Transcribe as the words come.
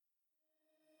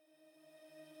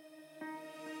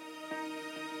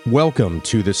Welcome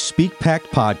to the Speak Pact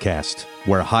podcast,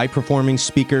 where high-performing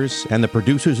speakers and the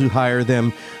producers who hire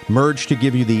them merge to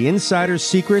give you the insider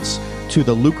secrets to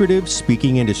the lucrative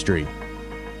speaking industry.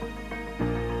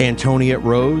 Antoniette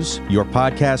Rose, your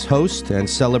podcast host and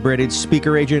celebrated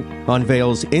speaker agent,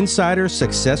 unveils insider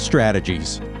success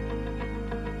strategies.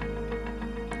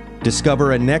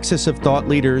 Discover a nexus of thought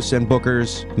leaders and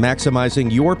bookers,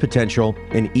 maximizing your potential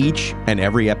in each and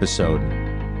every episode.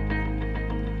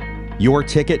 Your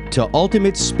ticket to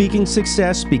ultimate speaking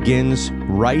success begins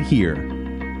right here.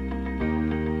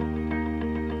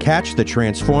 Catch the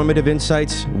transformative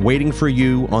insights waiting for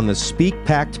you on the Speak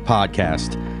Pact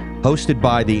podcast, hosted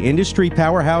by the industry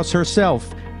powerhouse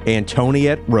herself,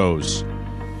 Antoniette Rose.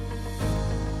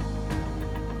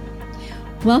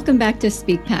 Welcome back to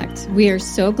Speak Pact. We are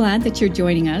so glad that you're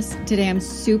joining us. Today I'm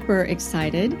super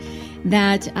excited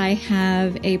that I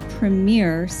have a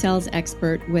premier sales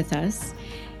expert with us.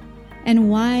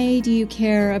 And why do you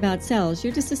care about sales?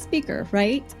 You're just a speaker,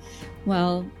 right?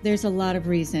 Well, there's a lot of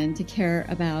reason to care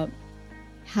about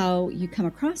how you come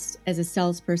across as a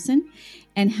salesperson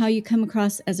and how you come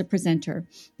across as a presenter.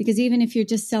 Because even if you're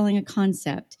just selling a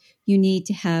concept, you need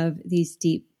to have these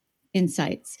deep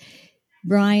insights.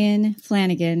 Bryan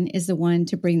Flanagan is the one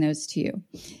to bring those to you.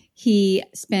 He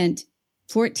spent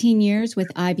 14 years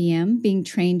with IBM being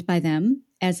trained by them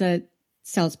as a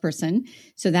salesperson.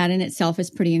 So that in itself is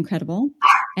pretty incredible.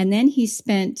 And then he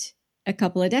spent a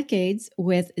couple of decades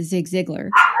with Zig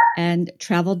Ziglar and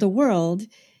traveled the world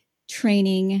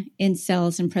training in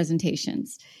sales and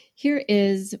presentations. Here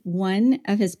is one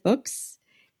of his books.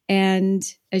 And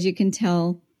as you can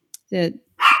tell, the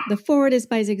forward is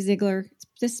by Zig Ziglar.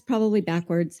 This is probably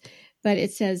backwards, but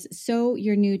it says, "So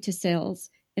You're New to Sales,"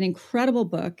 an incredible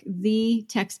book, the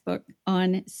textbook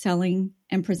on selling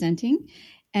and presenting.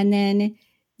 And then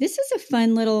this is a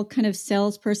fun little kind of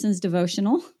salesperson's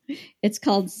devotional. It's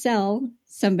called Sell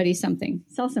Somebody Something.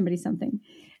 Sell Somebody Something.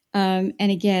 And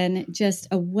again, just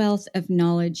a wealth of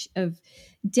knowledge of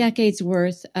decades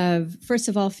worth of, first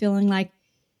of all, feeling like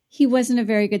he wasn't a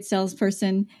very good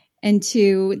salesperson, and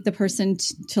to the person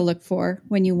to look for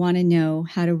when you want to know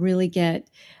how to really get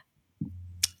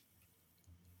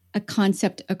a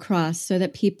concept across so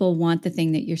that people want the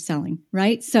thing that you're selling,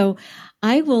 right? So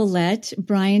I will let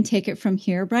Bryan take it from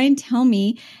here. Bryan, tell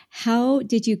me, how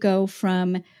did you go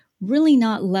from really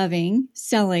not loving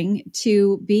selling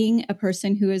to being a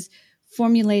person who has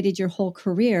formulated your whole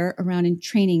career around and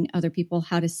training other people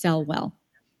how to sell well?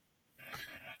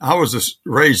 I was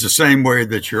raised the same way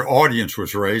that your audience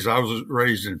was raised. I was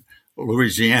raised in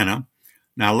Louisiana.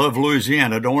 Now, I love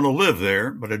Louisiana. I don't want to live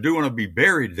there, but I do want to be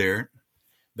buried there.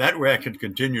 That way I can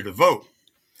continue to vote.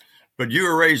 But you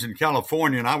were raised in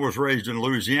California and I was raised in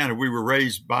Louisiana. We were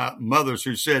raised by mothers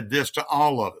who said this to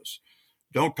all of us: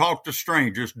 don't talk to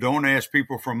strangers. Don't ask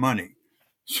people for money.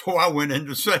 So I went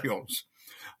into sales.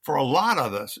 For a lot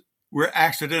of us, we're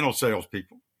accidental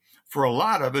salespeople. For a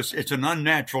lot of us, it's an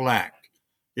unnatural act.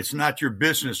 It's not your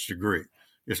business degree.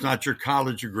 It's not your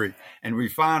college degree. And we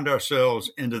find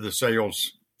ourselves into the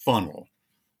sales funnel,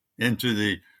 into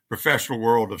the professional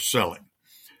world of selling.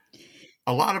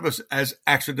 A lot of us as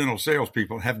accidental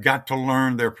salespeople have got to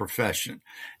learn their profession.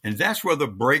 And that's where the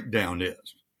breakdown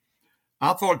is.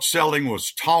 I thought selling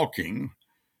was talking,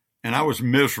 and I was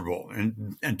miserable.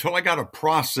 And until I got a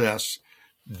process,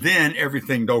 then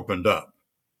everything opened up.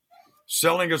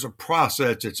 Selling is a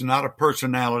process. It's not a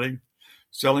personality.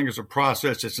 Selling is a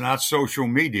process. It's not social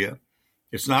media.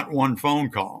 It's not one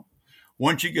phone call.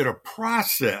 Once you get a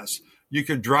process, you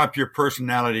can drop your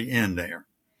personality in there.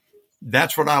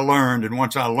 That's what I learned. And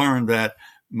once I learned that,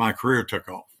 my career took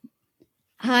off.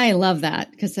 I love that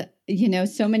because,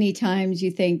 so many times you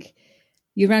think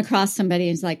you run across somebody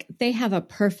and it's like, they have a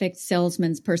perfect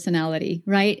salesman's personality,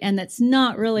 right? And that's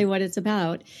not really what it's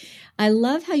about. I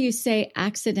love how you say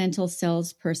accidental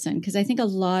salesperson, because I think a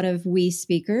lot of we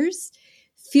speakers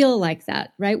feel like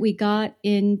that, right? We got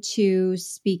into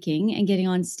speaking and getting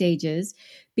on stages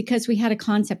because we had a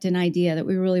concept, an idea that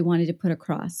we really wanted to put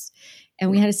across. And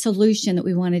we had a solution that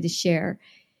we wanted to share.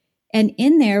 And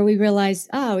in there, we realized,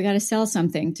 we got to sell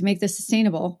something to make this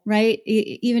sustainable, right?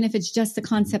 Even if it's just the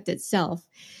concept itself.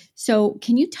 So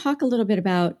can you talk a little bit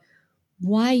about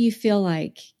why you feel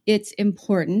like it's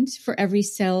important for every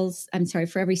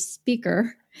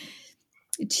speaker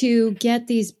to get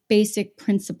these basic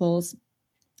principles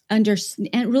and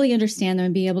really understand them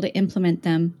and be able to implement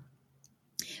them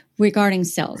regarding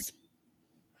sales?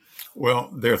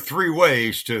 Well, there are three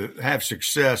ways to have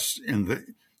success in the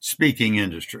speaking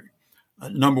industry.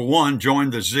 Number one, join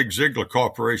the Zig Ziglar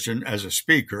Corporation as a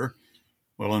speaker.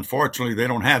 Well, unfortunately, they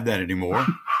don't have that anymore.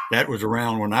 That was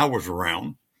around when I was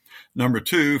around. Number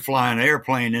 2, fly an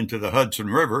airplane into the Hudson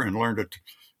River and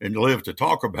and live to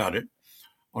talk about it.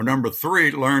 Or number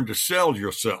 3, learn to sell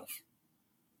yourself.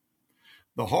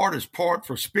 The hardest part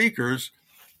for speakers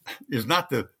is not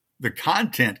the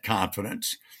content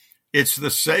confidence. It's the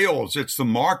sales. It's the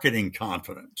marketing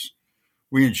confidence.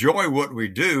 We enjoy what we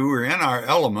do. We're in our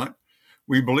element.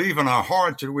 We believe in our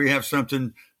hearts that we have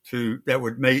something that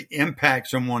would impact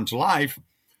someone's life.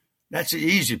 That's the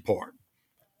easy part.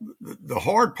 The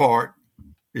hard part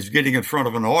is getting in front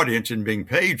of an audience and being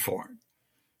paid for it.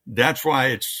 That's why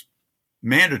it's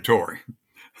mandatory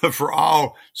for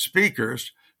all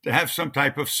speakers to have some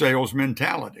type of sales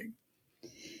mentality.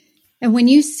 And when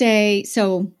you say,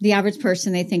 so the average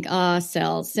person, they think,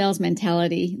 sales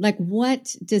mentality. Like,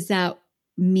 what does that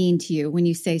mean to you when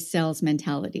you say sales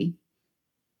mentality?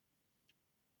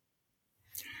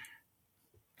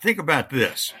 Think about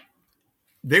this.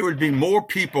 There would be more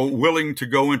people willing to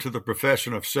go into the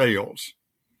profession of sales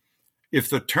if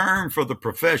the term for the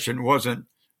profession wasn't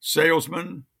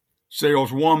salesman,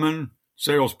 saleswoman,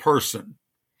 salesperson.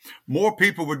 More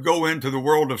people would go into the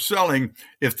world of selling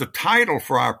if the title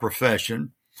for our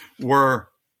profession were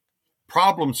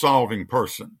problem-solving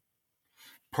person,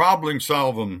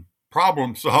 problem-solving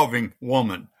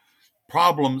woman,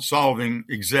 problem-solving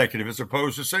executive as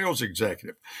opposed to sales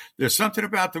executive. There's something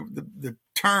about the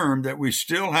term that we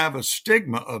still have a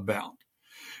stigma about.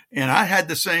 And I had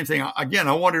the same thing. Again,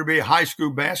 I wanted to be a high school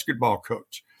basketball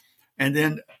coach. And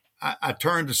then I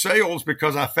turned to sales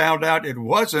because I found out it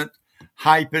wasn't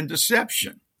hype and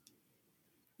deception.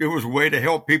 It was a way to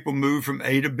help people move from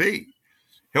A to B,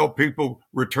 help people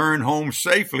return home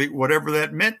safely, whatever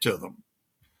that meant to them.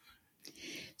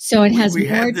 So it has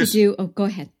more to do. Oh, go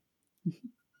ahead.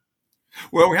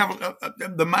 Well, we have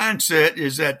the mindset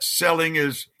is that selling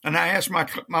is, and I ask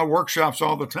my workshops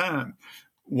all the time,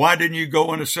 why didn't you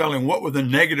go into selling? What were the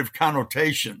negative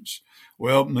connotations?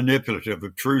 Well, manipulative,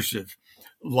 obtrusive,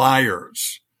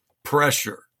 liars,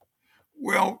 pressure.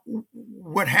 Well,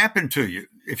 what happened to you?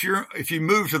 If you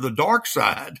move to the dark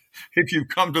side, if you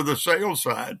come to the sales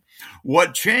side,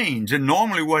 what changed? And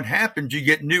normally what happens, you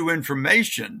get new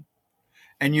information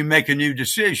and you make a new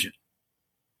decision.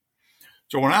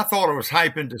 So when I thought it was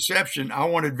hype and deception, I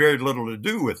wanted very little to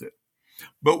do with it.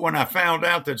 But when I found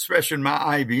out that, especially in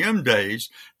my IBM days,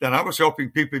 that I was helping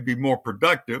people be more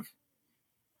productive,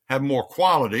 have more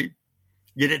quality,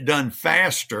 get it done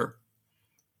faster,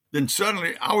 then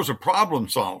suddenly I was a problem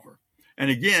solver. And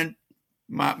again,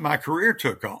 my career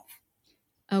took off.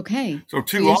 Okay. So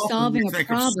you're solving a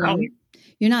problem.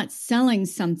 You're not selling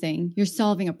something. You're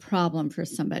solving a problem for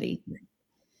somebody.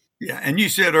 Yeah. And you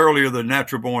said earlier the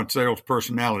natural born sales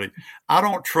personality. I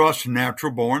don't trust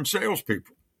natural born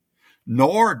salespeople,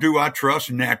 nor do I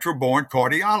trust natural born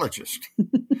cardiologists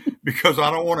because I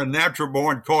don't want a natural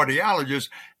born cardiologist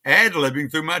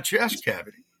ad-libbing through my chest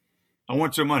cavity. I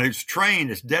want someone who's trained,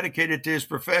 is dedicated to his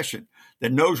profession,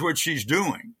 that knows what she's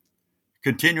doing,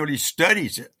 continually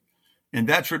studies it. And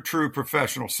that's what true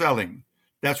professional selling,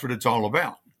 that's what it's all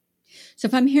about. So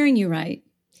if I'm hearing you right,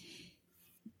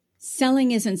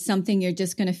 selling isn't something you're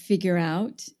just going to figure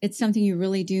out. It's something you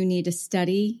really do need to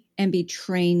study and be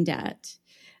trained at.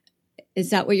 Is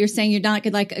that what you're saying? You're not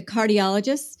like a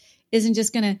cardiologist isn't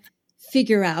just going to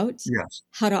figure out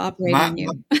how to operate on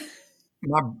you.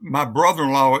 My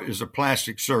brother-in-law is a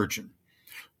plastic surgeon.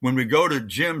 When we go to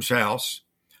Jim's house,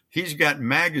 he's got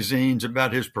magazines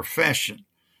about his profession.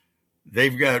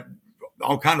 They've got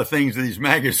all kinds of things in these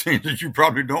magazines that you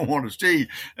probably don't want to see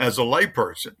as a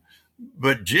layperson.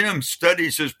 But Jim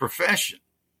studies his profession.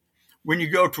 When you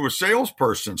go to a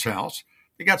salesperson's house,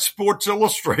 they got Sports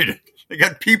Illustrated. They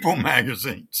got People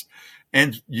magazines.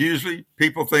 And usually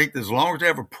people think that as long as they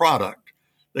have a product,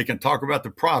 they can talk about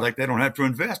the product. They don't have to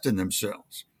invest in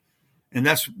themselves. And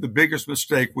that's the biggest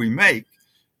mistake we make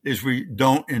is we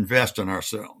don't invest in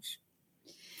ourselves.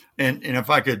 And if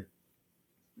I could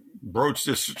broach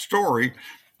this story,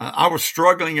 I was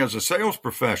struggling as a sales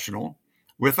professional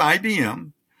with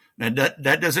IBM. And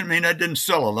that doesn't mean I didn't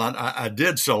sell a lot. I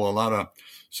did sell a lot. I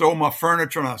sold my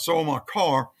furniture and I sold my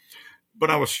car. But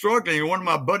I was struggling. And one of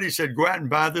my buddies said, go out and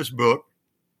buy this book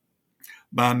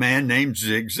by a man named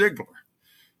Zig Ziglar.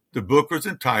 The book was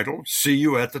entitled, See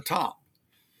You at the Top.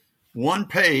 One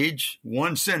page,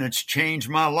 one sentence changed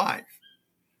my life.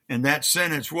 And that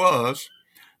sentence was,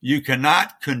 you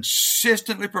cannot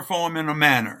consistently perform in a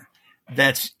manner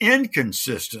that's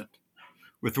inconsistent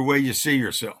with the way you see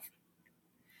yourself.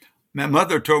 My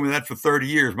mother told me that for 30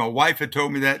 years. My wife had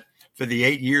told me that for the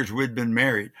 8 years we'd been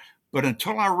married. But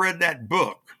until I read that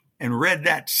book and read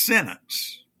that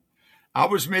sentence, I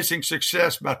was missing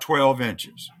success by 12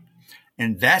 inches.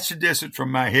 And that's the distance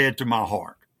from my head to my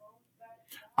heart.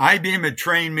 IBM had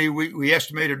trained me. We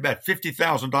estimated about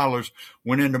 $50,000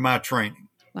 went into my training.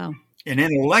 Wow. And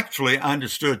intellectually, I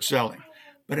understood selling.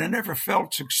 But I never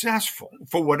felt successful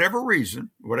for whatever reason,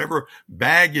 whatever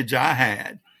baggage I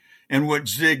had. And what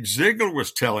Zig Ziglar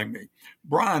was telling me,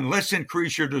 Bryan, let's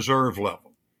increase your deserve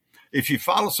level. If you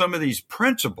follow some of these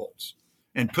principles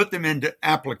and put them into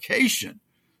application,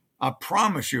 I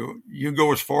promise you, you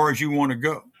go as far as you want to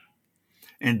go.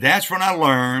 And that's when I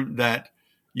learned that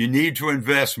you need to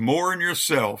invest more in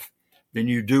yourself than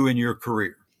you do in your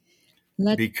career.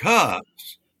 Because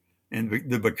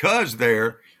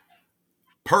there,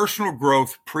 personal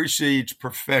growth precedes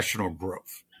professional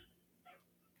growth.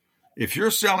 If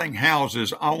you're selling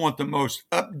houses, I want the most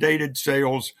updated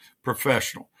sales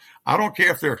professional. I don't care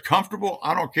if they're comfortable.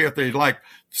 I don't care if they like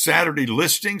Saturday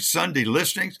listings, Sunday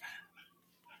listings.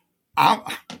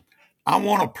 I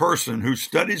want a person who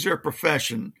studies their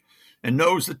profession and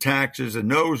knows the taxes and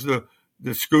knows the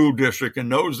school district and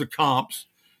knows the comps.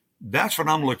 That's what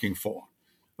I'm looking for.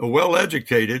 A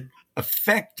well-educated,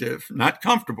 effective, not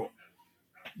comfortable,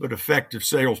 but effective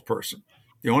salesperson.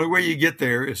 The only way you get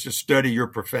there is to study your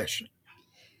profession.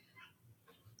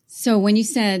 So when you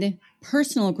said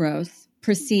personal growth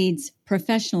precedes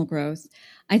professional growth,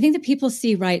 I think that people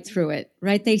see right through it,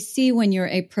 right? They see when you're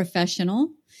a professional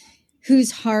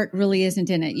whose heart really isn't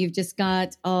in it. You've just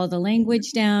got all the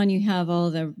language down. You have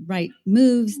all the right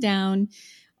moves down,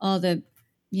 all the,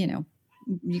 you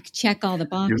check all the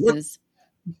boxes.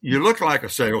 You look like a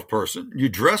salesperson. You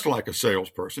dress like a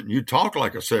salesperson. You talk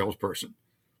like a salesperson,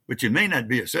 but you may not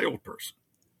be a salesperson.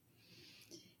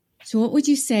 So what would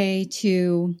you say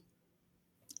to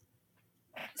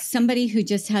somebody who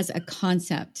just has a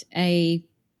concept, a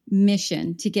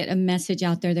mission to get a message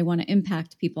out there? They want to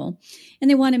impact people and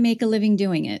they want to make a living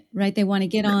doing it, right? They want to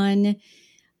get on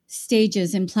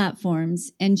stages and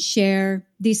platforms and share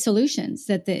these solutions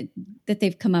that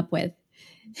they've come up with.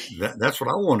 That's what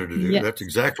I wanted to do. Yes. That's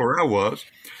exactly where I was.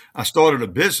 I started a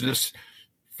business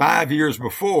 5 years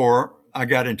before I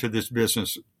got into this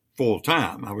business full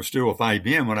time. I was still with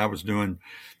IBM when I was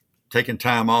taking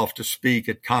time off to speak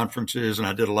at conferences, and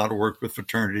I did a lot of work with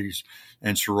fraternities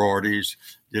and sororities,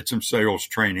 did some sales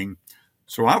training.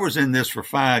 So I was in this for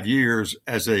 5 years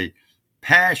as a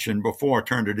passion before I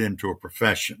turned it into a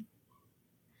profession.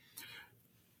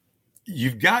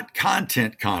 You've got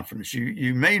content confidence.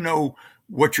 You may know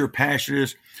what your passion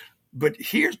is, but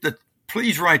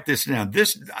please write this down.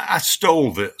 I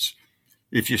stole this.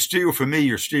 If you steal from me,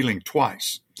 you're stealing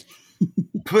twice.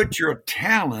 Put your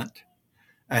talent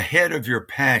ahead of your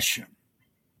passion.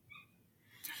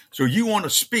 So you want to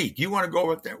speak. You want to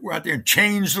go out there and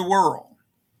change the world.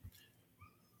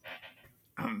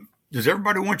 Does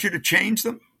everybody want you to change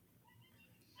them?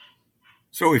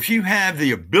 So if you have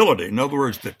the ability, in other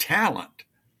words, the talent,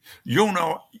 you'll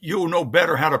know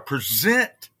better how to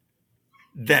present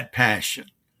that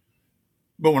passion.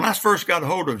 But when I first got a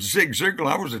hold of Zig Ziglar,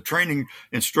 I was a training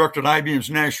instructor at IBM's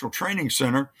National Training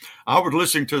Center. I was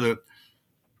listening to the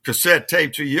cassette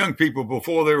tapes of young people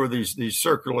before there were these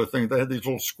circular things. They had these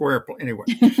little square. Anyway,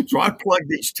 so I'd plug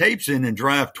these tapes in and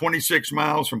drive 26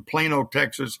 miles from Plano,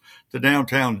 Texas to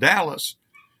downtown Dallas.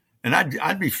 And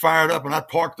I'd be fired up and I'd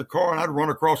park the car and I'd run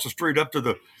across the street up to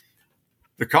the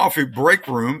coffee break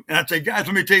room. And I'd say, guys,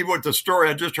 let me tell you what the story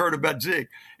I just heard about Zig.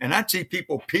 And I'd see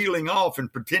people peeling off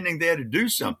and pretending they had to do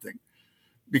something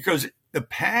because the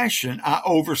passion, I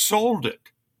oversold it.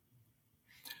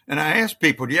 And I asked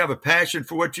people, do you have a passion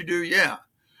for what you do? Yeah.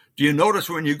 Do you notice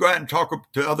when you go out and talk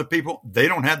to other people, they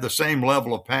don't have the same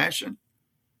level of passion?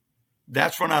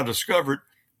 That's when I discovered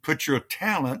put your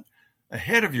talent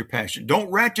ahead of your passion. Don't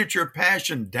ratchet your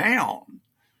passion down,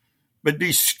 but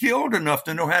be skilled enough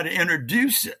to know how to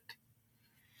introduce it.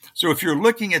 So if you're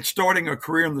looking at starting a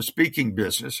career in the speaking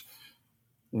business,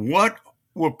 what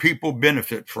will people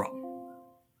benefit from?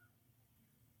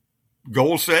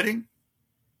 Goal setting,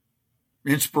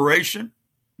 inspiration,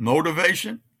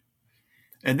 motivation.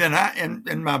 And then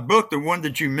in my book, the one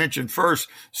that you mentioned first,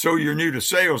 So You're New to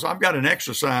Sales, I've got an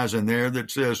exercise in there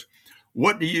that says,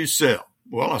 what do you sell?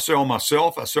 Well, I sell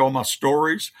myself. I sell my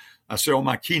stories. I sell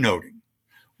my keynoting.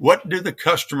 What do the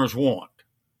customers want?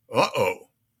 Uh-oh.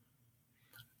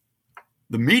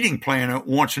 The meeting planner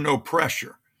wants no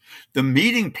pressure. The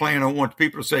meeting planner wants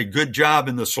people to say, good job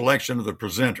in the selection of the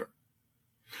presenter.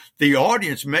 The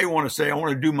audience may want to say, I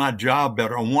want to do my job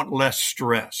better. I want less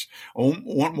stress. I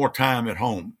want more time at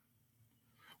home.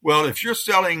 Well, if you're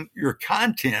selling your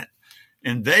content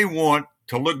and they want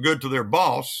to look good to their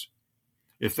boss,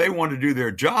 if they want to do their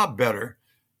job better,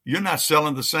 you're not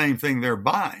selling the same thing they're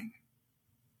buying.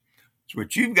 So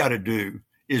what you've got to do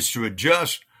is to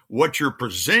adjust what you're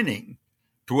presenting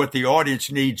to what the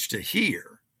audience needs to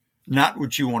hear, not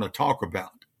what you want to talk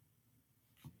about.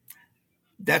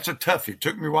 That's a toughie. It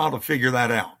took me a while to figure that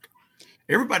out.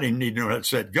 Everybody needs to know how to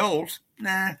set goals.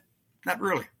 Nah, not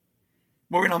really.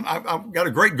 Well, I've got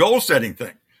a great goal setting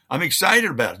thing. I'm excited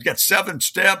about it. It's got 7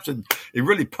 steps, and it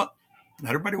really not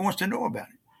everybody wants to know about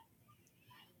it.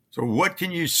 So what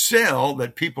can you sell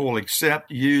that people will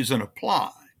accept, use, and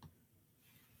apply?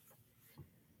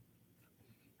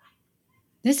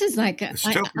 This is like,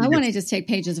 I want to just take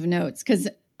pages of notes because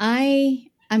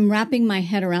I'm wrapping my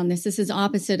head around this. This is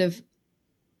opposite of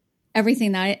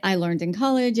everything that I learned in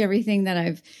college, everything that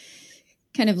I've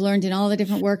kind of learned in all the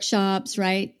different workshops,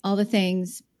 right? All the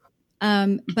things.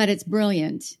 But it's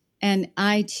brilliant. And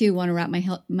I too want to wrap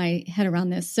my head around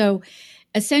this. So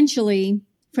essentially,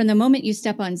 from the moment you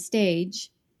step on stage,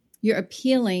 you're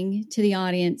appealing to the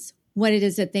audience what it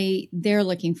is that they're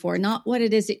looking for, not what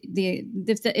it is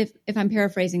if I'm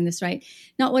paraphrasing this right,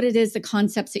 not what it is, the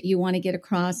concepts that you want to get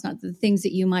across, not the things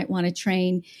that you might want to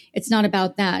train. It's not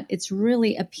about that. It's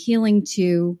really appealing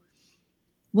to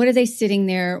what are they sitting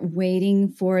there waiting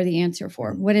for the answer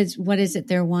for? What is it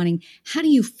they're wanting? How do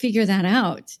you figure that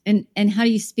out? And how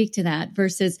do you speak to that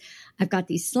versus I've got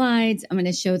these slides, I'm going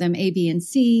to show them A, B, and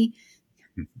C.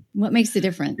 What makes the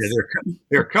difference? Yeah,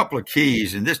 there are a couple of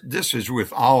keys, and this is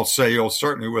with all sales,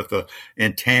 certainly with the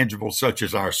intangibles such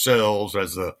as ourselves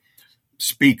as a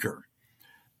speaker.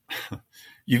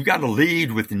 You've got to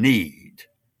lead with need.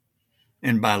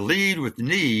 And by lead with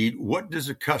need, what does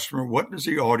the customer, what does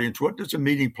the audience, what does a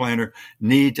meeting planner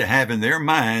need to have in their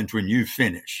minds when you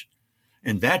finish?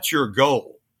 And that's your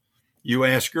goal. You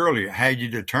asked earlier, how do you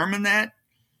determine that?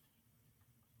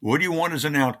 What do you want as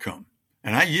an outcome?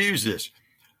 And I use this.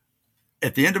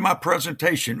 At the end of my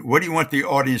presentation, what do you want the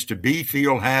audience to be,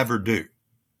 feel, have, or do?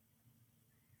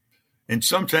 And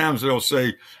sometimes they'll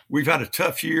say, we've had a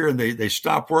tough year and they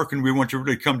stop working. We want you to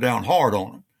really come down hard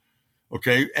on them.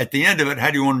 Okay. At the end of it,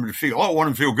 how do you want them to feel? Oh, I want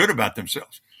them to feel good about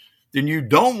themselves. Then you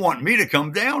don't want me to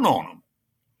come down on them.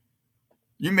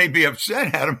 You may be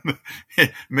upset at them.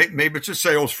 Maybe it's a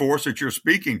sales force that you're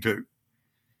speaking to,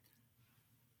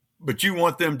 but you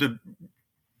want them to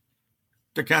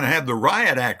kind of have the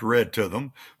riot act read to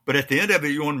them. But at the end of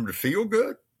it, you want them to feel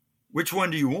good. Which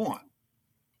one do you want?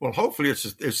 Well, hopefully it's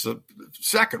the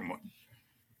second one.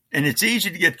 And it's easy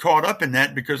to get caught up in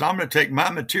that because I'm going to take my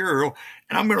material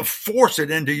and I'm going to force it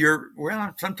into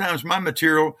sometimes my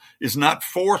material is not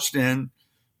forced in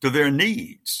to their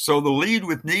needs. So the lead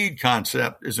with need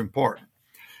concept is important.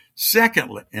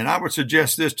 Secondly, and I would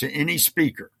suggest this to any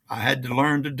speaker, I had to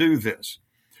learn to do this.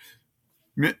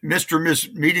 Mr. and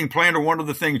Miss Meeting Planner, one of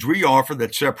the things we offer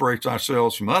that separates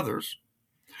ourselves from others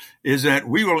is that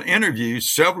we will interview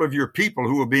several of your people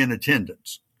who will be in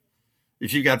attendance.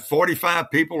 If you got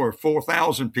 45 people or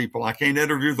 4,000 people, I can't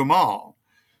interview them all.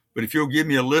 But if you'll give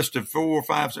me a list of 4 or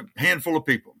 5, a handful of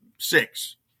people,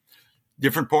 6,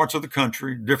 different parts of the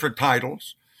country, different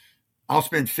titles, I'll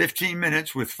spend 15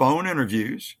 minutes with phone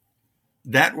interviews.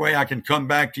 That way I can come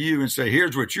back to you and say,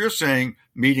 here's what you're saying,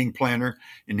 meeting planner,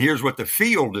 and here's what the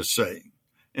field is saying.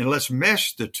 And let's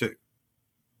mesh the two.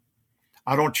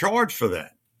 I don't charge for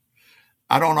that.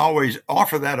 I don't always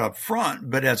offer that up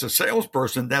front, but as a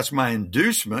salesperson, that's my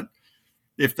inducement.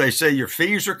 If they say your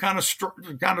fees are kind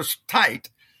of tight,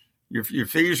 your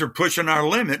fees are pushing our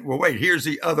limit, well, wait, here's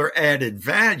the other added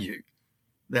value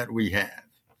that we have.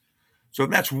 So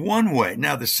that's one way.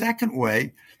 Now, the second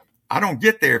way, I don't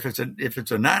get there. If it's a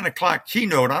 9:00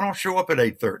 keynote, I don't show up at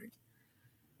 8:30.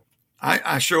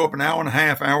 I show up an hour and a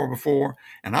half, hour before,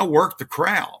 and I work the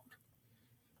crowd.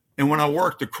 And when I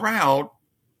work the crowd,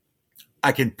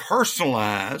 I can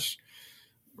personalize.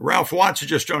 Ralph Watts is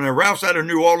just on there. Ralph's out of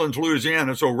New Orleans,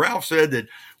 Louisiana. So Ralph said that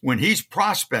when he's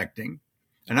prospecting,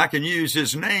 and I can use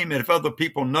his name, and if other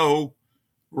people know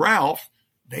Ralph,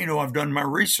 they know I've done my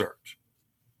research.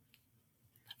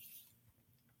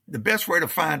 The best way to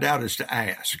find out is to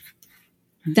ask.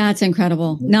 That's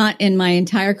incredible. Not in my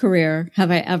entire career have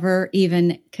I ever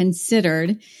even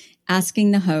considered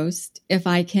asking the host if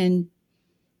I can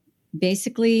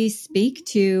basically speak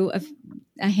to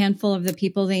a handful of the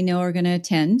people they know are going to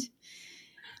attend,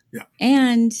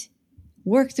 and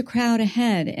work the crowd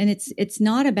ahead. And it's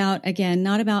not about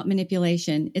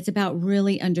manipulation. It's about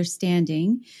really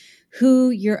understanding who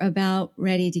you're about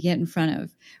ready to get in front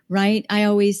of, right? I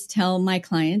always tell my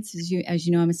clients, as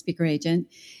you know, I'm a speaker agent,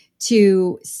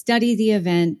 to study the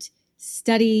event,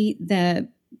 study the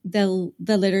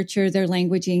literature, their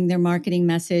languaging, their marketing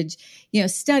message,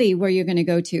 study where you're going to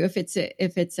go to. If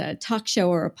it's a talk show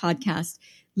or a podcast,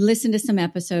 listen to some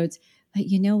episodes, But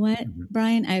you know what, Mhm.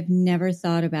 Bryan? I've never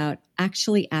thought about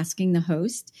actually asking the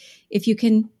host if you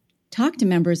can talk to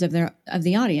members of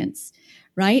the audience,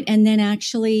 right? And then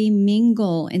actually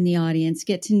mingle in the audience,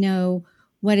 get to know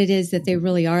what it is that they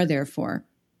really are there for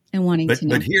and wanting to But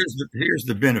know. here's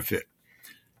the benefit.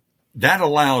 That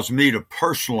allows me to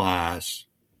personalize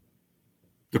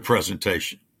the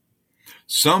presentation.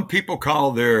 Some people call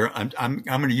I'm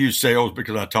going to use sales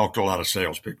because I talk to a lot of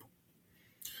salespeople.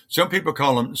 Some people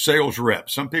call them sales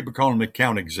reps. Some people call them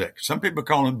account execs. Some people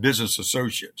call them business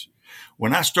associates.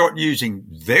 When I start using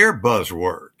their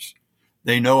buzzwords,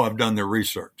 they know I've done their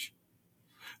research.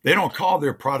 They don't call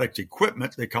their product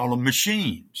equipment. They call them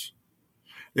machines.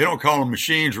 They don't call them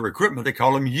machines or equipment. They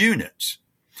call them units.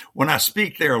 When I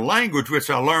speak their language, which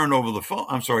I learn over the phone,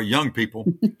 I'm sorry, young people,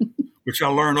 which I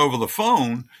learn over the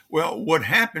phone, well, what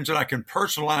happens is I can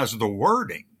personalize the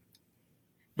wording.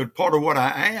 But part of what I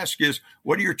ask is,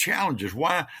 what are your challenges?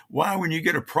 Why when you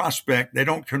get a prospect, they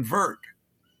don't convert?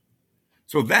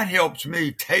 So that helps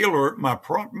me tailor my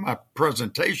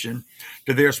presentation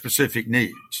to their specific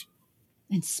needs.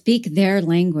 And speak their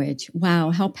language.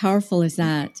 Wow, how powerful is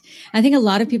that? I think a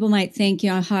lot of people might think,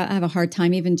 I have a hard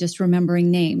time even just remembering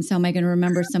names. How am I going to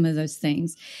remember some of those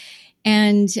things?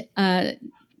 And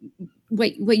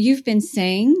what you've been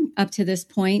saying up to this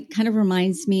point kind of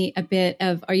reminds me a bit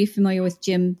of, are you familiar with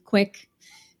Jim Quick?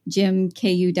 Jim,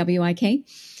 Kuwik.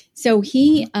 So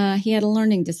he had a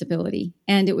learning disability,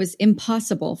 and it was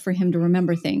impossible for him to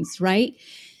remember things, right?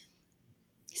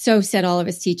 So said all of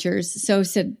his teachers. So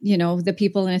said, the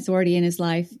people in authority in his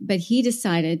life. But he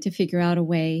decided to figure out a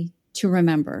way to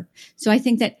remember. So I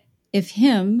think that if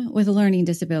him with a learning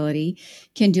disability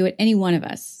can do it, any one of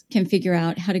us can figure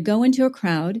out how to go into a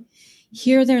crowd,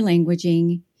 hear their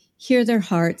languaging, hear their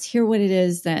hearts, hear what it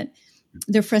is that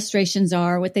their frustrations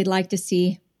are, what they'd like to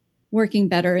see working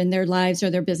better in their lives or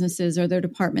their businesses or their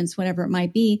departments, whatever it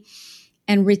might be,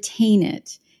 and retain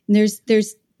it. And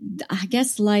there's, I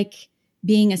guess, like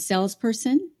being a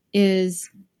salesperson is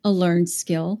a learned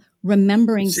skill.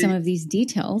 Remembering some of these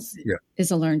details is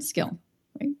a learned skill,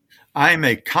 right? I am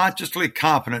a consciously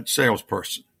competent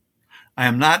salesperson. I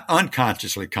am not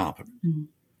unconsciously competent. Mm-hmm.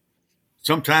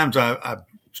 Sometimes I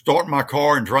start my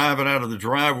car and drive it out of the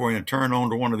driveway and turn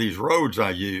onto one of these roads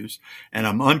I use, and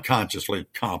I'm unconsciously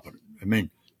competent. I mean,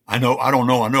 I know,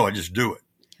 I just do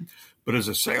it. But as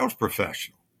a sales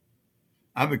professional,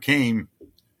 I became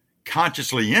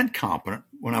consciously incompetent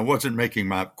when I wasn't making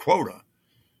my quota.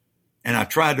 And I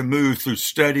tried to move through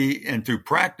study and through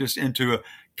practice into a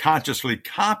consciously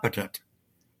competent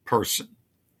person.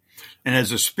 And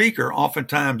as a speaker,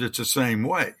 oftentimes it's the same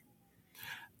way.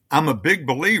 I'm a big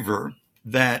believer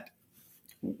that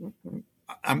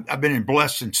I've been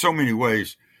blessed in so many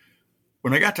ways.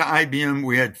 When I got to IBM,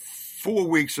 we had 4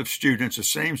 weeks of students, the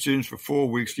same students for 4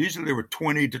 weeks. Usually there were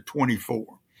 20 to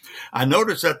 24. I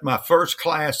noticed at my first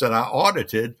class that I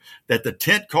audited that the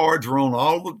tent cards were on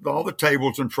all the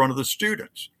tables in front of the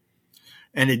students.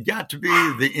 And it got to be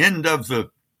the end of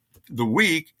the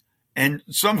week, and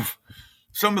some of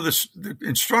the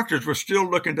instructors were still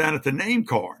looking down at the name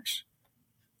cards.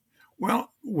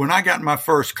 Well, when I got my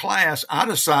first class, I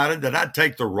decided that I'd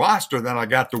take the roster that I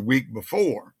got the week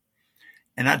before,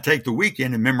 and I'd take the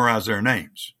weekend and memorize their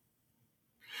names.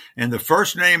 And the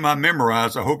first name I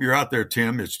memorized, I hope you're out there,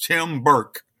 Tim, is Tim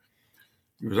Burke.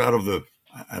 He was out of the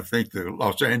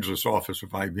Los Angeles office of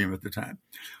IBM at the time.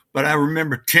 But I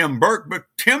remember Tim Burke, but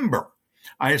timber.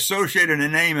 I associated a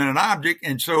name and an object,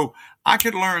 and so I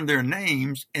could learn their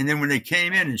names, and then when they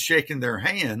came in and shaking their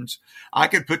hands, I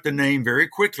could put the name very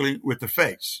quickly with the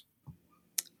face.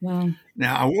 Wow.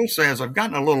 Now, I will say, as I've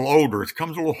gotten a little older, it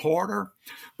comes a little harder,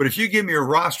 but if you give me a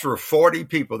roster of 40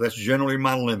 people, that's generally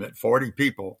my limit, 40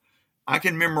 people, I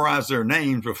can memorize their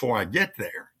names before I get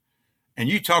there. And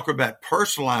you talk about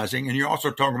personalizing, and you also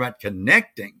talk about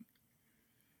connecting.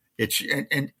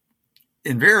 And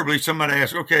invariably, somebody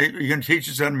asks, okay, you're going to teach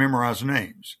us how to memorize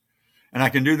names. And I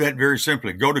can do that very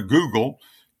simply. Go to Google,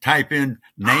 type in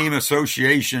name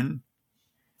association,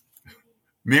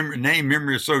 name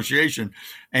memory association,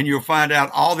 and you'll find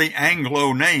out all the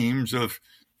Anglo names of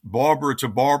Barbara, it's a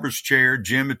barber's chair,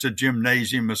 gym, it's a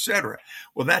gymnasium, etc.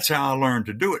 Well, that's how I learned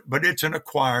to do it, but it's an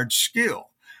acquired skill.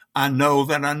 I know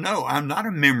that I know. I'm not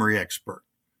a memory expert.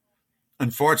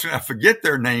 Unfortunately, I forget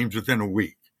their names within a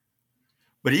week.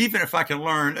 But even if I can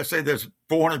learn, let's say there's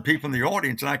 400 people in the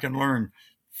audience and I can learn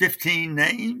 15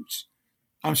 names,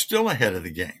 I'm still ahead of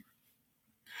the game.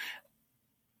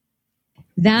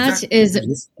 That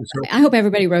is, I hope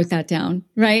everybody wrote that down,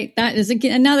 right? That is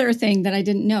another thing that I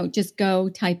didn't know. Just go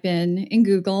type in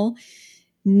Google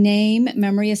name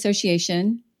memory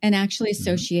association and actually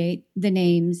associate the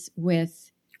names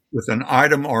with an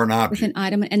item or an object. With an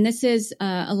item. And this is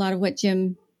a lot of what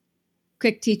Jim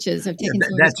Quick teaches. I've taken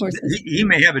some of his courses. He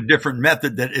may have a different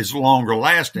method that is longer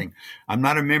lasting. I'm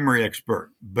not a memory expert,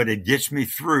 but it gets me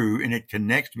through and it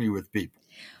connects me with people.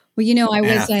 Well,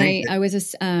 I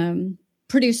was a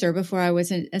producer before I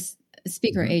was a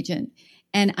speaker agent.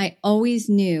 And I always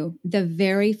knew the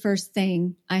very first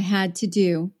thing I had to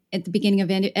do at the beginning of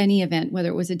any event, whether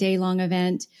it was a day-long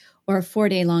event or a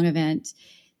 4-day-long event,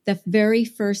 the very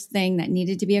first thing that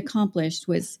needed to be accomplished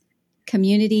was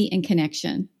community and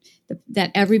connection.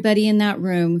 That everybody in that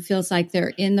room feels like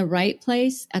they're in the right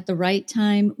place at the right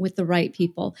time with the right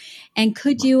people. And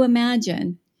could you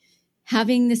imagine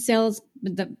having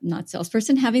not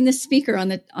salesperson, having the speaker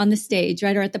on the stage,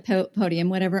 right, or at the podium,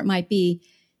 whatever it might be,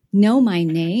 know my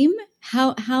name?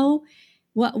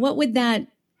 What would that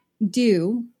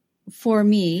do for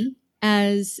me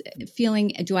as feeling,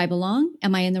 do I belong?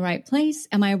 Am I in the right place?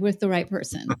 Am I with the right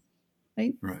person?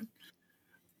 Right. Right.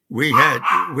 We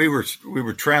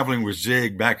were traveling with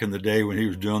Zig back in the day when he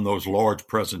was doing those large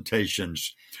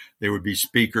presentations. There would be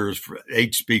speakers,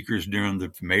 8 speakers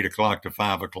from 8 o'clock to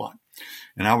 5 o'clock.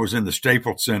 And I was in the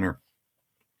Staples Center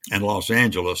in Los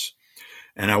Angeles,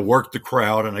 and I worked the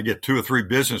crowd, and I get 2 or 3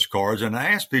 business cards, and I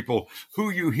asked people, who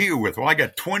are you here with? Well, I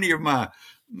got 20 of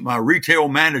my retail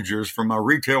managers from my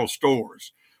retail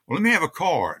stores. Well, let me have a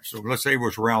card. So let's say it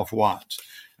was Ralph Watts.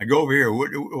 I go over here.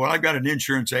 Well, I've got an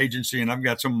insurance agency and I've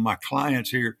got some of my clients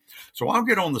here. So I'll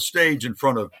get on the stage in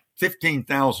front of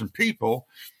 15,000 people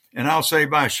and I'll say,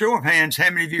 by a show of hands, how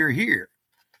many of you are here?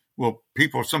 Well,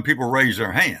 some people raise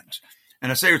their hands.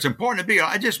 And I say, it's important to be.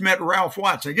 I just met Ralph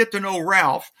Watts. I get to know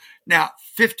Ralph. Now,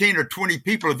 15 or 20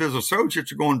 people of his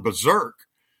associates are going berserk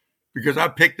because I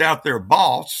picked out their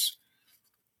boss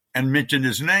and mentioned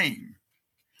his name.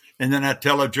 And then I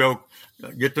tell a joke,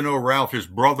 get to know Ralph. His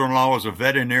brother-in-law is a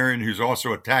veterinarian who's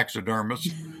also a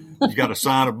taxidermist. He's got a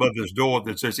sign above his door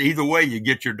that says, either way, you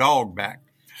get your dog back.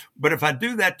 But if I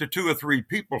do that to 2 or 3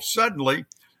 people, suddenly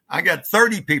I got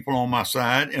 30 people on my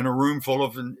side in a room full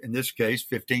of, in this case,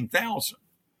 15,000.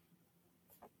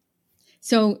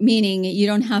 So meaning you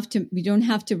don't have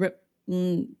to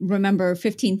remember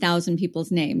 15,000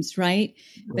 people's names, right?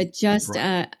 But just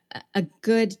a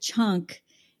good chunk.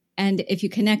 And if you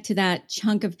connect to that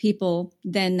chunk of people,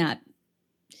 then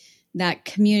that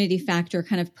community factor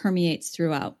kind of permeates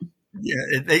throughout.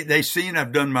 Yeah, they seen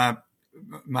I've done my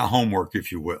homework,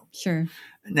 if you will. Sure.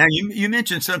 Now, you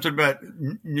mentioned something about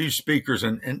new speakers,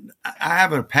 and I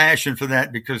have a passion for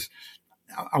that because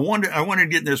I wanted to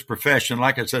get in this profession,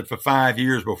 like I said, for 5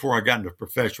 years before I got into the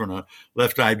profession when I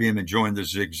left IBM and joined the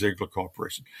Zig Ziglar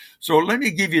Corporation. So let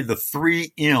me give you the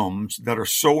 3 M's that are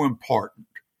so important.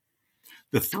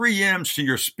 The 3 M's to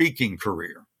your speaking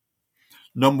career.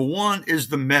 Number 1 is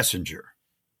the messenger.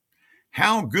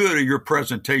 How good are your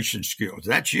presentation skills?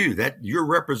 That's you. That you're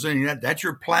representing that. That's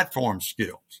your platform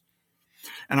skills.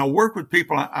 And I work with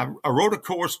people. I wrote a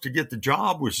course to get the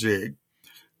job with Zig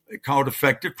called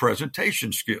Effective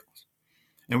Presentation Skills.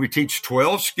 And we teach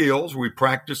 12 skills. We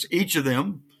practice each of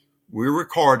them. We're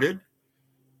recorded.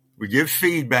 We give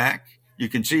feedback. You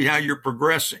can see how you're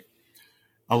progressing.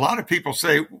 A lot of people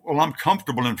say, well, I'm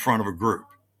comfortable in front of a group.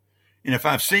 And if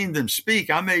I've seen them speak,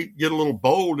 I may get a little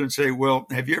bold and say, well,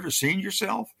 have you ever seen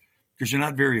yourself? Because you're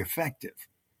not very effective.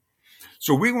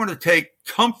 So we want to take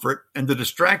comfort in the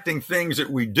distracting things that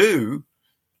we do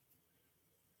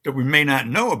that we may not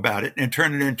know about it and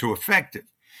turn it into effective.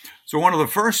 So one of the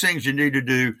first things you need to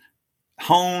do,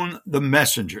 hone the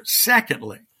messenger.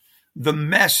 Secondly, the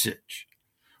message.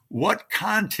 What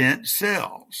content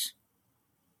sells?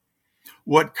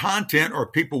 What content are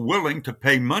people willing to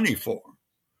pay money for?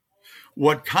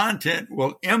 What content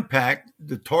will impact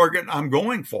the target I'm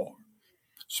going for?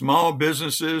 Small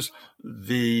businesses,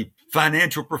 the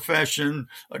financial profession,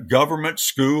 government,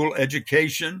 school,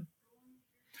 education.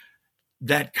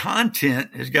 That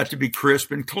content has got to be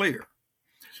crisp and clear.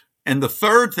 And the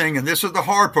third thing, and this is the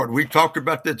hard part, we talked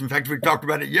about this. In fact, we talked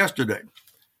about it yesterday.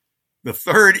 The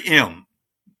third M,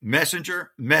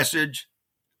 messenger, message,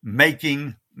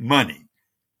 making money.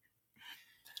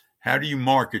 How do you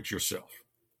market yourself?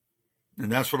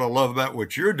 And that's what I love about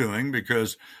what you're doing,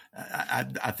 because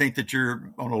I think that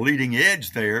you're on a leading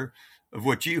edge there of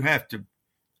what you have to,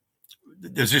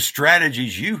 the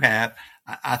strategies you have,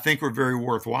 I think are very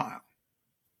worthwhile.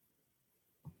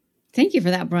 Thank you for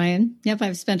that, Bryan. Yep,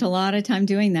 I've spent a lot of time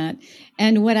doing that.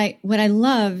 And what I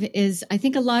love is I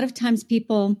think a lot of times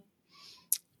people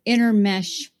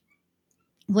intermesh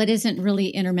what isn't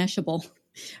really intermeshable,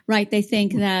 right? They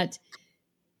think that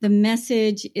the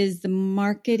message is the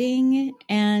marketing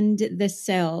and the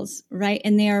sales, right?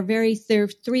 And they're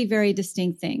three very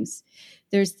distinct things.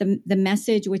 There's the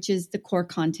message, which is the core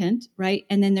content, right?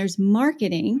 And then there's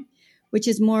marketing, which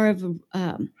is more of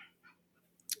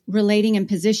relating and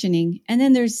positioning. And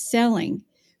then there's selling,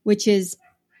 which is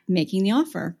making the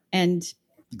offer and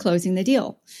closing the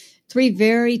deal. Three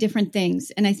very different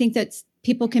things. And I think that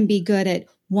people can be good at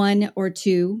one or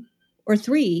two or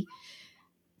three.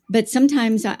 But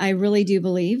sometimes I really do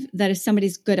believe that if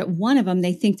somebody's good at one of them,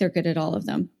 they think they're good at all of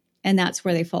them. And that's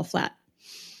where they fall flat.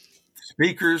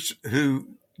 Speakers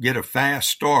who get a fast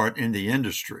start in the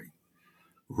industry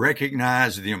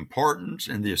recognize the importance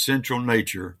and the essential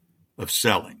nature of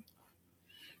selling.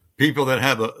 People that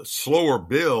have a slower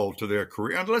build to their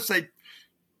career, unless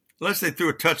they threw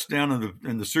a touchdown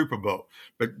in the Super Bowl,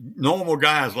 but normal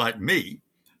guys like me,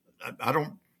 I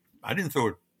didn't throw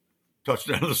a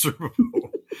touchdown in the Super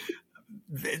Bowl.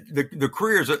 The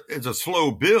career is a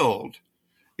slow build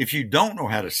if you don't know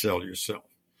how to sell yourself,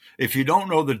 if you don't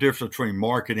know the difference between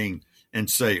marketing and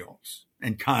sales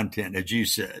and content, as you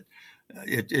said.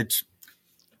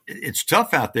 It's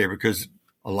tough out there because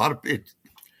a lot of it's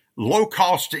low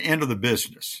cost to enter the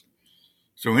business.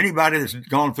 So anybody that's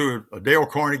gone through a Dale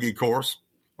Carnegie course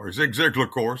or a Zig Ziglar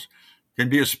course can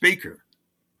be a speaker.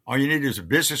 All you need is a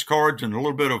business cards and a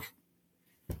little bit of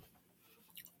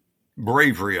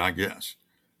bravery, I guess.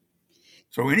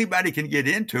 So anybody can get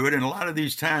into it. And a lot of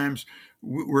these times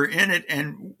we're in it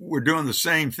and we're doing the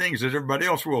same things as everybody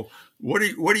else. Well, what are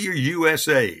your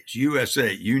USAs?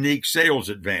 USA, unique sales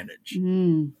advantage.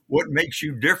 What makes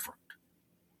you different?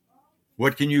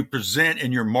 What can you present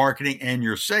in your marketing and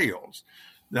your sales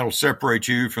that'll separate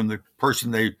you from the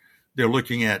person they're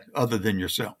looking at other than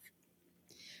yourself?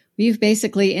 You've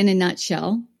basically, in a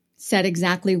nutshell, said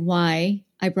exactly why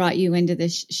I brought you into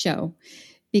this show,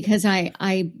 because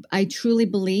I truly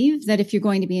believe that if you're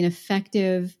going to be an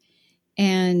effective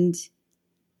and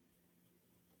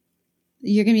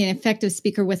you're going to be an effective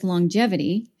speaker with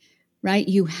longevity, right?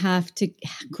 You have to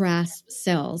grasp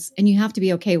sales and you have to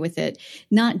be okay with it.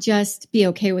 Not just be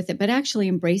okay with it, but actually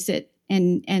embrace it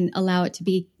and allow it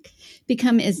to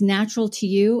become as natural to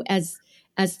you as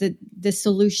the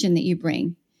solution that you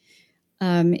bring.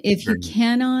 If you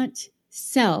cannot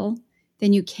sell,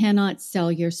 then you cannot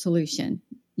sell your solution.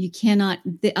 You cannot,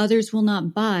 the others will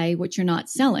not buy what you're not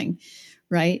selling,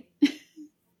 right?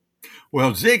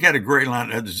 Well, Zig had a great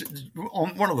line.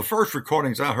 On one of the first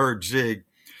recordings I heard Zig,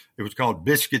 it was called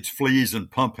Biscuits, Fleas, and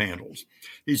Pump Handles.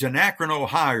 He's in Akron,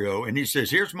 Ohio, and he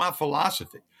says, here's my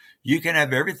philosophy. You can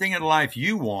have everything in life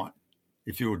you want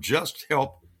if you'll just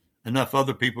help enough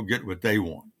other people get what they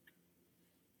want.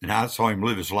 And I saw him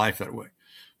live his life that way.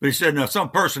 But he said, now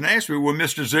some person asked me, well,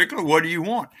 Mr. Ziegler, what do you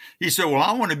want? He said, well,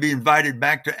 I want to be invited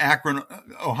back to Akron,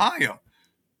 Ohio,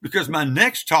 because my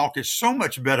next talk is so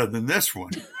much better than this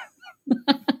one.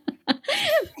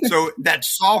 So that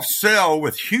soft sell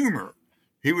with humor,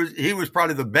 he was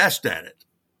probably the best at it.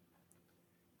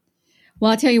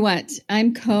 Well, I'll tell you what,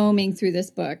 I'm combing through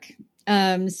this book.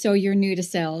 So you're new to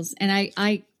sales, and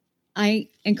I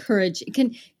encourage,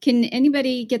 can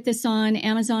anybody get this on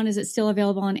Amazon? Is it still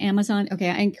available on Amazon? Okay.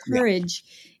 I encourage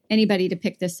anybody to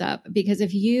pick this up, because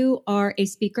if you are a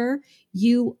speaker,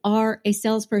 you are a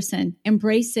salesperson.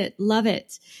 Embrace it, love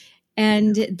it.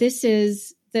 And this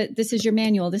is your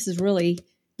manual. This is really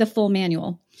the full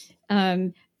manual.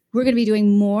 We're going to be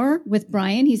doing more with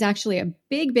Bryan. He's actually a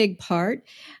big, big part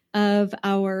of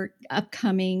our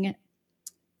upcoming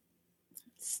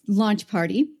launch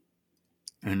party.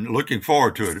 And looking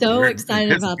forward to it. So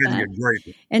excited about that.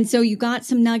 And so you got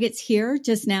some nuggets here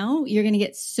just now. You're going to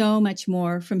get so much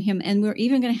more from him. And we're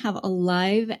even going to have a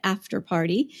live after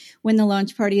party when the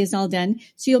launch party is all done.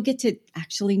 So you'll get to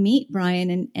actually meet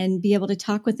Bryan and be able to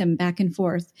talk with him back and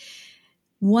forth.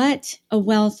 What a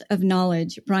wealth of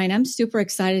knowledge, Bryan. I'm super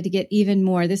excited to get even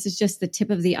more. This is just the tip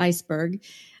of the iceberg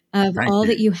of all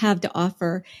that you have to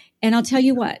offer. And I'll tell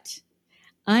you what,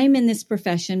 I'm in this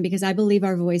profession because I believe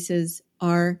our voices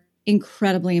are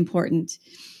incredibly important.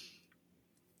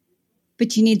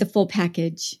 But you need the full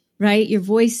package, right? Your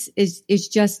voice is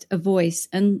just a voice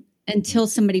until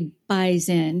somebody buys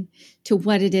in to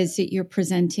what it is that you're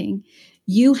presenting.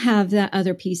 You have the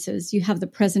other pieces. You have the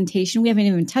presentation. We haven't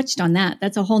even touched on that.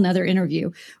 That's a whole nother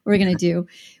interview we're going to do.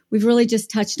 We've really just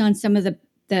touched on some of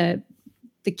the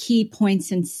key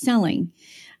points in selling.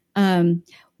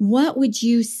 What would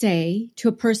you say to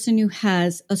a person who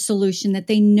has a solution that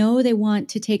they know they want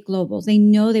to take global? They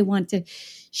know they want to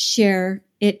share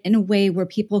it in a way where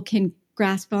people can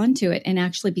grasp onto it and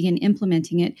actually begin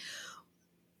implementing it.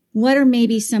 What are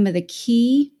maybe some of the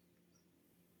key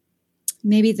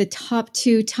maybe the top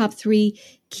 2, top 3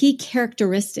 key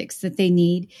characteristics that they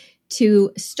need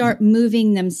to start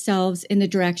moving themselves in the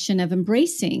direction of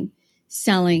embracing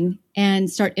selling and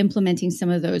start implementing some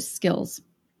of those skills?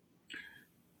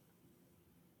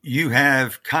 You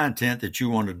have content that you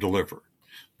want to deliver.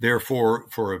 Therefore,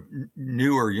 for a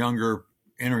new or younger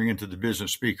entering into the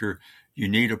business speaker, you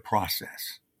need a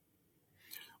process.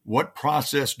 What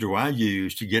process do I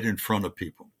use to get in front of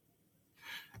people?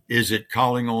 Is it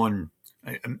calling on,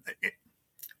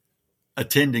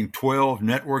 attending 12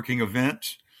 networking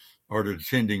events, or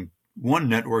attending one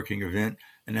networking event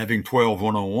and having 12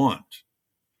 one-on-ones?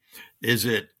 Is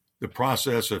it the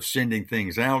process of sending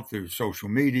things out through social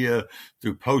media,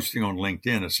 through posting on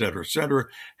LinkedIn, et cetera,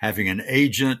 having an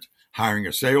agent, hiring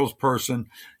a salesperson?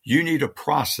 You need a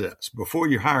process. Before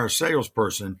you hire a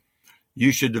salesperson,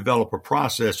 you should develop a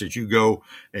process that you go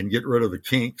and get rid of the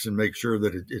kinks and make sure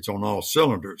that it's on all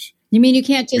cylinders. You mean you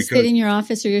can't just sit in your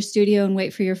office or your studio and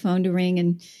wait for your phone to ring?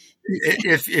 And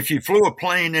if you flew a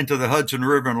plane into the Hudson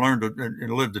River and learned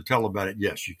and lived to tell about it,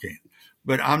 yes, you can.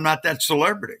 But I'm not that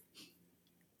celebrity.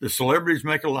 The celebrities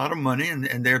make a lot of money,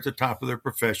 and they're at the top of their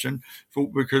profession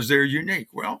because they're unique.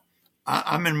 Well,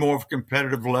 I'm in more of a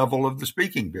competitive level of the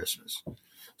speaking business.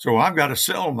 So I've got to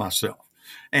sell myself.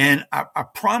 And I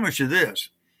promise you this,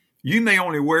 you may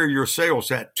only wear your sales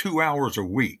hat 2 hours a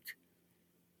week,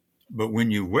 but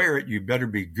when you wear it, you better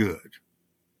be good.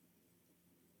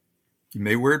 You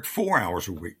may wear it 4 hours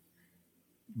a week,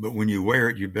 but when you wear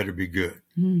it, you better be good.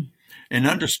 And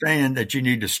understand that you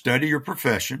need to study your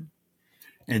profession,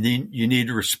 and then you need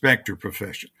to respect your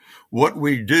profession. What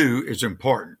we do is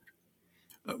important.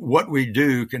 What we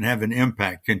do can have an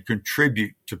impact, can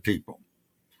contribute to people.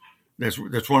 That's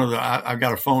one of the, I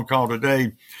got a phone call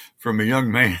today from a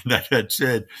young man that had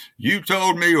said, "You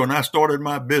told me when I started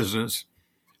my business,"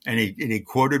 and he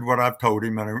quoted what I've told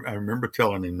him. And I remember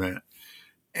telling him that.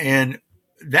 And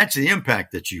that's the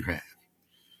impact that you have.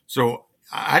 So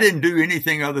I didn't do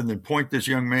anything other than point this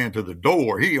young man to the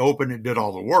door. He opened it, did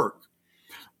all the work,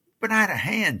 but I had a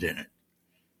hand in it.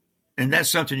 And that's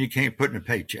something you can't put in a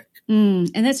paycheck. And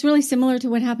that's really similar to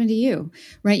what happened to you,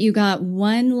 right? You got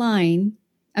one line.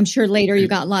 I'm sure later you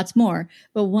got lots more,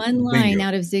 but one line Bingo.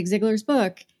 out of Zig Ziglar's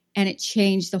book, and it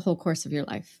changed the whole course of your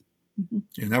life.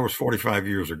 And that was 45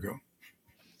 years ago.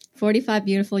 45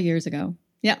 beautiful years ago.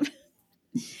 Yep.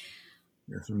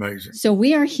 That's amazing. So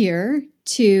we are here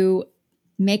to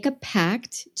make a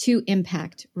pact to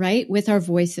impact, right? With our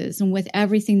voices and with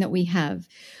everything that we have.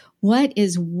 What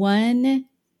is one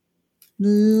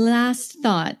last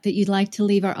thought that you'd like to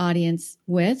leave our audience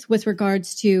with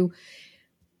regards to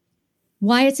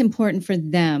why it's important for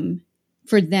them,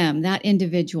 that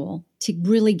individual, to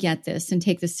really get this and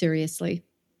take this seriously?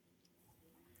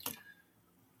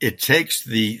 It takes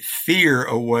the fear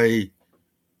away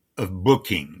of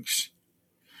bookings.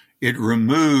 It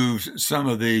removes some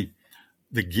of the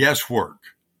guesswork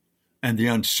and the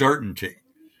uncertainty.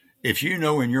 If you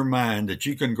know in your mind that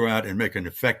you can go out and make an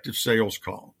effective sales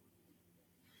call.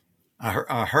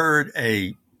 I heard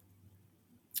a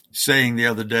saying the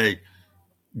other day,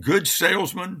 good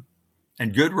salesmen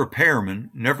and good repairmen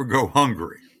never go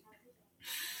hungry.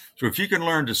 So if you can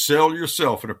learn to sell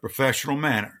yourself in a professional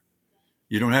manner,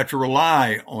 you don't have to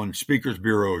rely on speakers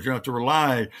bureaus. You don't have to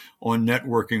rely on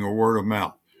networking or word of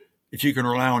mouth. If you can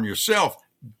rely on yourself,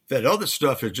 that other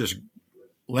stuff is just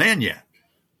lanyard.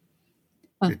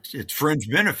 It's fringe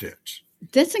benefits.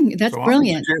 That's So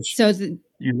brilliant. So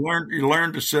you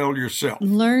learn to sell yourself.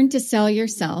 Learn to sell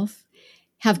yourself.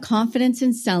 Have confidence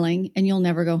in selling, and you'll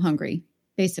never go hungry.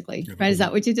 Basically, right? Is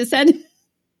that what you just said?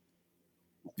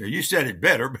 Yeah, you said it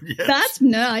better, but yes.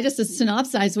 I just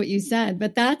synopsized what you said,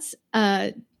 but that's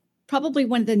probably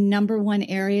one of the number one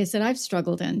areas that I've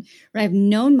struggled in, where I've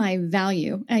known my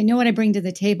value. I know what I bring to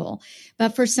the table,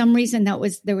 but for some reason there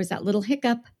was that little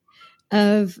hiccup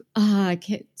of,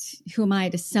 who am I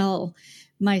to sell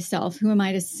myself? Who am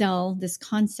I to sell this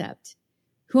concept?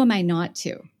 Who am I not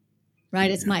to? Right?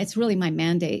 It's really my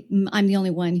mandate. I'm the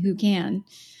only one who can.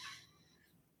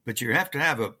 But you have to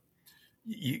have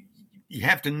you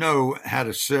have to know how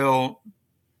to sell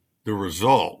the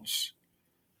results,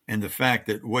 and the fact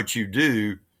that what you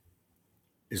do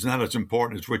is not as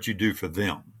important as what you do for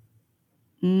them.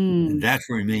 And that's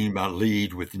what we mean by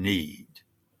lead with need.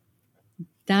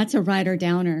 That's a writer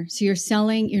downer. So you're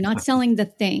not selling the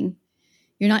thing.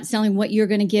 You're not selling what you're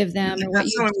going to give them. Or what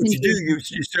you do.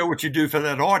 You sell what you do for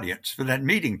that audience, for that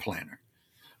meeting planner.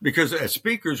 Because as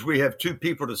speakers, we have two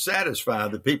people to satisfy,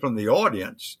 the people in the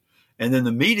audience and then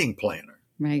the meeting planner.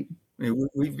 Right. I mean,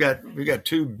 we've got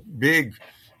two big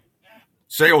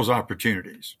sales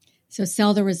opportunities. So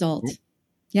sell the result.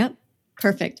 Yep.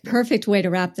 Perfect way to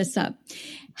wrap this up.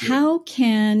 How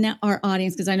can our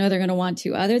audience, because I know they're going to want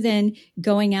to, other than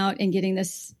going out and getting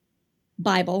this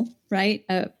Bible, right?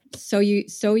 So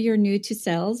You're New to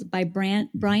Sales by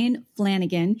Bryan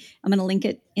Flanagan. I'm going to link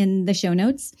it in the show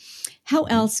notes. How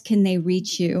else can they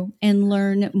reach you and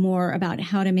learn more about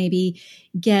how to maybe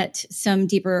get some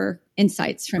deeper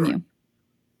insights from you?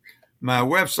 My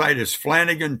website is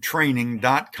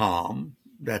flanagantraining.com.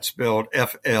 That's spelled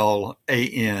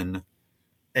FLANAGAN,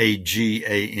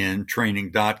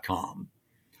 training.com.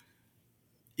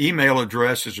 Email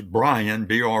address is Bryan,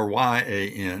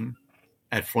 BRYAN,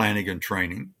 at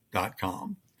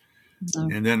flanagantraining.com. Oh.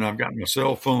 And then I've got my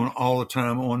cell phone all the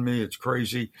time on me. It's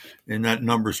crazy. And that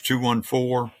number is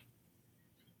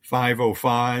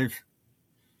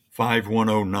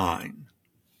 214-505-5109.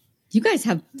 You guys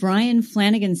have Bryan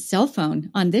Flanagan's cell phone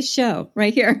on this show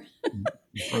right here.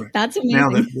 That's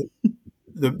amazing.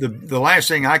 Now, the last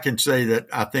thing I can say that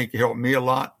I think helped me a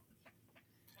lot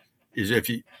is if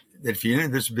you enter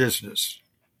this business,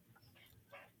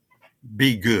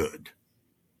 be good.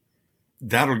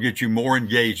 That'll get you more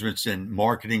engagements in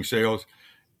marketing, sales.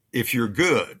 If you're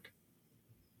good,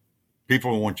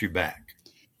 people will want you back.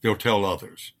 They'll tell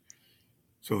others.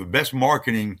 So the best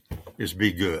marketing is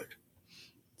be good.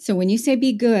 So when you say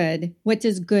be good, what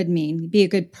does good mean? Be a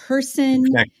good person,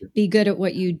 be good at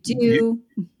what you do.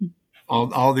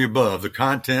 All the above, the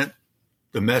content,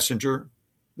 the messenger,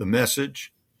 the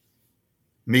message,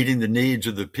 meeting the needs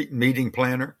of the meeting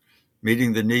planner,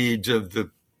 meeting the needs of the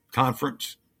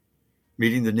conference,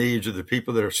 meeting the needs of the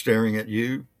people that are staring at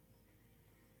you.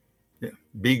 Yeah,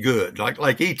 be good.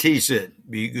 Like E.T. said,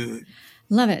 be good.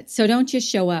 Love it. So don't just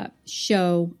show up,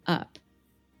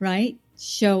 right?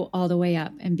 Show all the way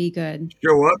up and be good.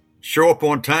 Show up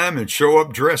on time, and show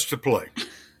up dressed to play.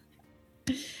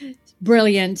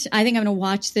 Brilliant. I think I'm going to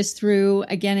watch this through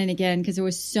again and again because there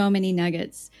was so many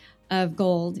nuggets of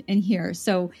gold in here.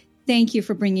 So thank you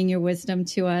for bringing your wisdom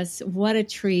to us. What a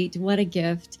treat. What a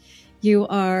gift. You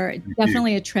are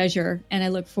definitely a treasure. And I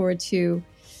look forward to,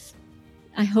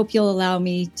 I hope you'll allow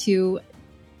me to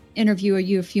interview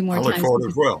you a few more times. I look forward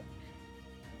as well.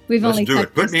 Let's do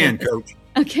it. Put me in, Coach.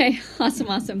 Okay.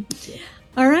 Awesome.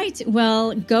 All right.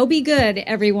 Well, go be good,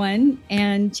 everyone.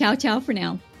 And ciao for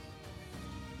now.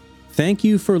 Thank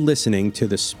you for listening to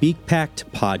the Speak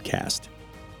Pact podcast.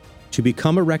 To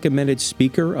become a recommended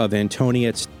speaker of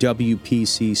Antoniette's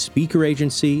WPC speaker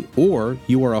agency, or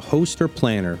you are a host or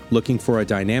planner looking for a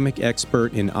dynamic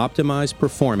expert in optimized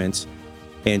performance,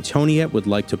 Antoniette would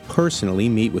like to personally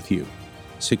meet with you.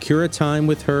 Secure a time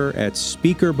with her at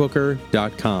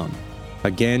speakerbooker.com.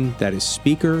 Again, that is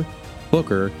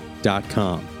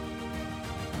speakerbooker.com.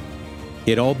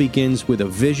 It all begins with a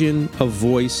vision, a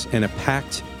voice, and a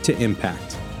pact to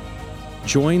impact.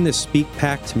 Join the Speak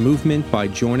Pact movement by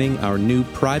joining our new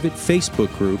private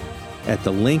Facebook group at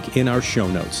the link in our show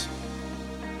notes.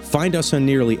 Find us on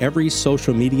nearly every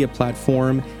social media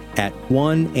platform at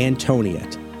One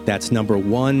Antoniette. That's number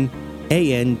 1,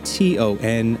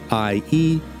 ANTONIETTE,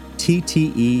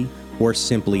 or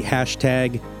simply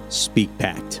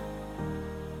 #SpeakPact.